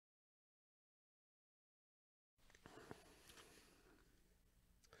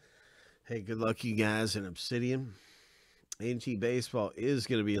Hey, good luck, you guys in Obsidian. A&T Baseball is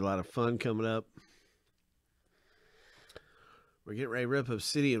going to be a lot of fun coming up. We're getting ready to rip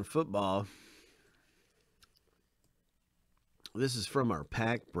Obsidian football. This is from our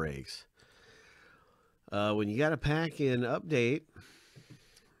pack breaks. When you got a pack in update,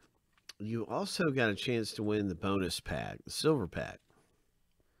 you also got a chance to win the bonus pack, the silver pack.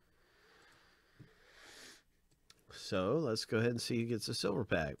 So let's go ahead and see who gets the silver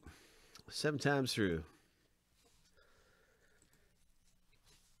pack. 7 times through.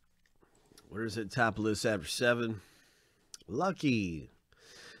 Where's it? Top of the list after 7. Lucky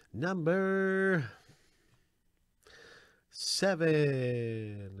number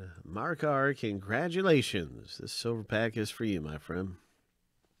 7. Mark R, congratulations. This silver pack is for you, my friend.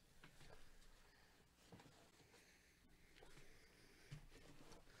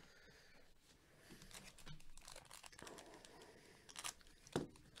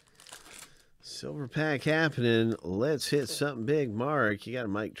 Silver pack happening. Let's hit something big, Mark. You got a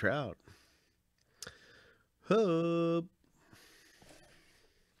Mike Trout. Hope.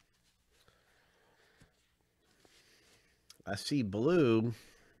 I see blue.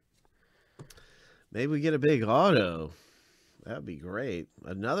 Maybe we get a big auto. That'd be great.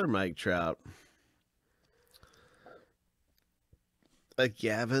 Another Mike Trout. A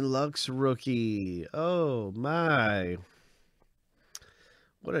Gavin Lux rookie. Oh, my.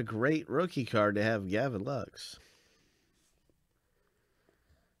 What a great rookie card to have, Gavin Lux.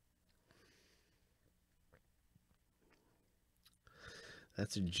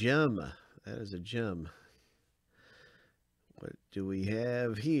 That's a gem. That is a gem. What do we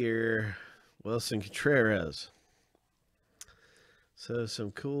have here? Wilson Contreras. So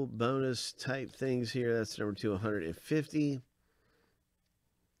some cool bonus type things here. That's number 250.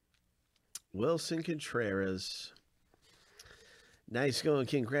 Wilson Contreras. Nice going.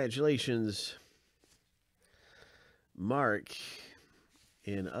 Congratulations, Mark,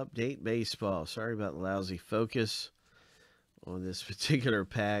 in Update Baseball. Sorry about the lousy focus on this particular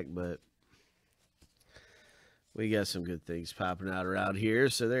pack, but we got some good things popping out around here.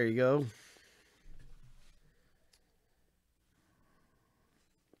 So there you go.